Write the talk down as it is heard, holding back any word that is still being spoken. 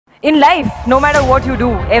In life, no matter what you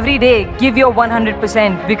do, every day, give your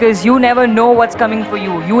 100% because you never know what's coming for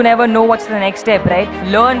you. You never know what's the next step, right?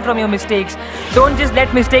 Learn from your mistakes. Don't just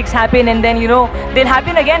let mistakes happen and then, they'll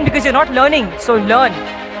happen again because you're not learning. So learn.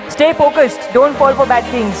 Stay focused. Don't fall for bad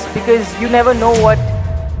things because you never know what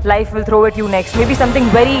life will throw at you next. Maybe something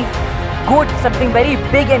very good, something very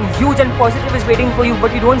big and huge and positive is waiting for you,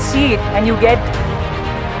 but you don't see it and you get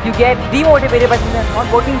demotivated by something that's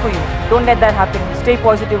not working for you. Don't let that happen. Stay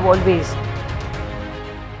positive always.